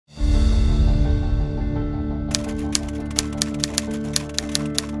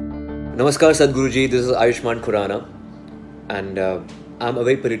Namaskar Sadhguruji, this is Ayushmann Khurrana, and I'm a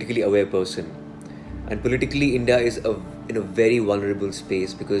very politically aware person. And politically, India is in a very vulnerable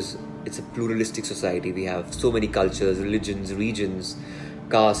space because it's a pluralistic society. We have so many cultures, religions, regions,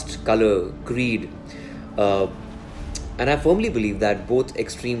 caste, color, creed. Uh, and I firmly believe that both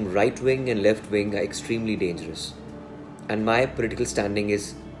extreme right wing and left wing are extremely dangerous. And my political standing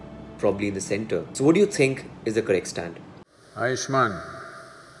is probably in the center. So, what do you think is the correct stand? Ayushman,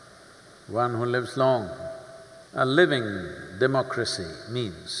 one who lives long. A living democracy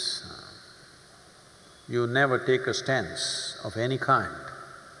means you never take a stance of any kind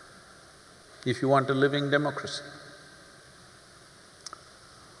if you want a living democracy.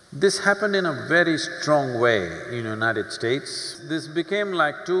 This happened in a very strong way in United States. This became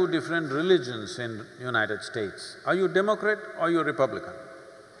like two different religions in United States. Are you Democrat or you Republican?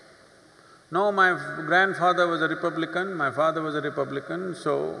 No, my grandfather was a Republican, my father was a Republican,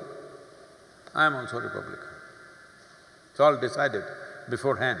 so I'm also Republican. It's all decided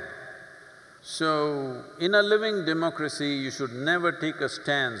beforehand. So, in a living democracy, you should never take a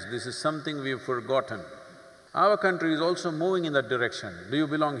stance, this is something we've forgotten. Our country is also moving in that direction. Do you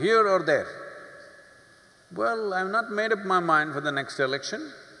belong here or there? Well, I've not made up my mind for the next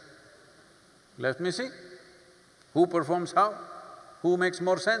election. Let me see. Who performs how? Who makes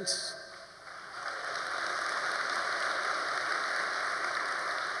more sense?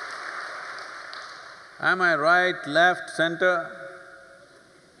 Am I right, left, center?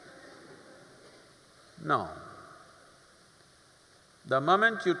 No. The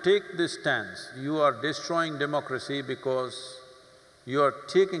moment you take this stance, you are destroying democracy because you are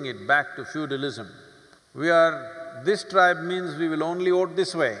taking it back to feudalism. This tribe means we will only vote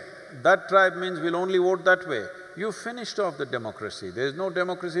this way, that tribe means we'll only vote that way. You finished off the democracy, there is no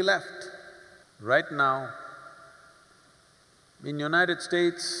democracy left. Right now, in United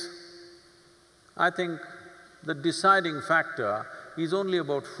States, I think the deciding factor is only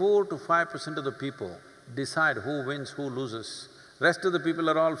about 4 to 5% of the people decide who wins, who loses. Rest of the people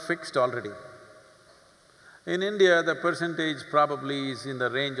are all fixed already. In India, the percentage probably is in the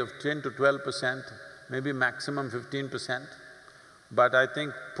range of 10 to 12%, maybe maximum 15%. But I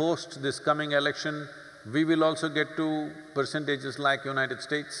think post this coming election, we will also get to percentages like United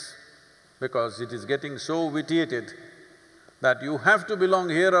States because it is getting so vitiated that you have to belong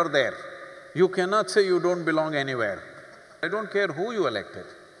here or there. You cannot say you don't belong anywhere. I don't care who you elected.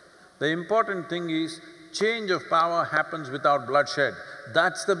 The important thing is change of power happens without bloodshed.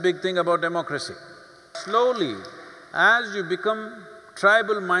 That's the big thing about democracy. Slowly, as you become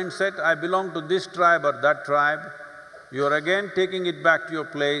tribal mindset, I belong to this tribe or that tribe, you're again taking it back to your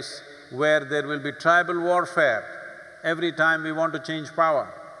place where there will be tribal warfare every time we want to change power.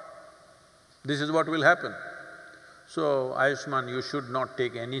 This is what will happen. So, Ayushman, you should not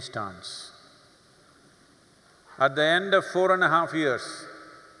take any stance. At the end of 4.5 years,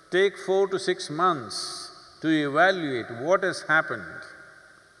 take 4 to 6 months to evaluate what has happened.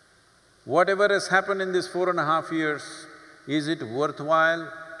 Whatever has happened in this 4.5 years, is it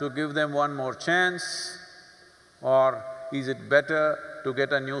worthwhile to give them one more chance? Or is it better to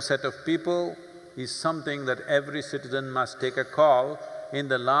get a new set of people? Is something that every citizen must take a call in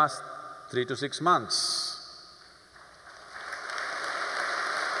the last 3 to 6 months.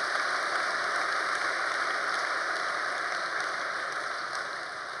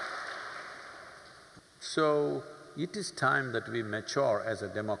 So, it is time that we mature as a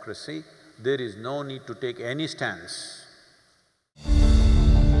democracy. There is no need to take any stance.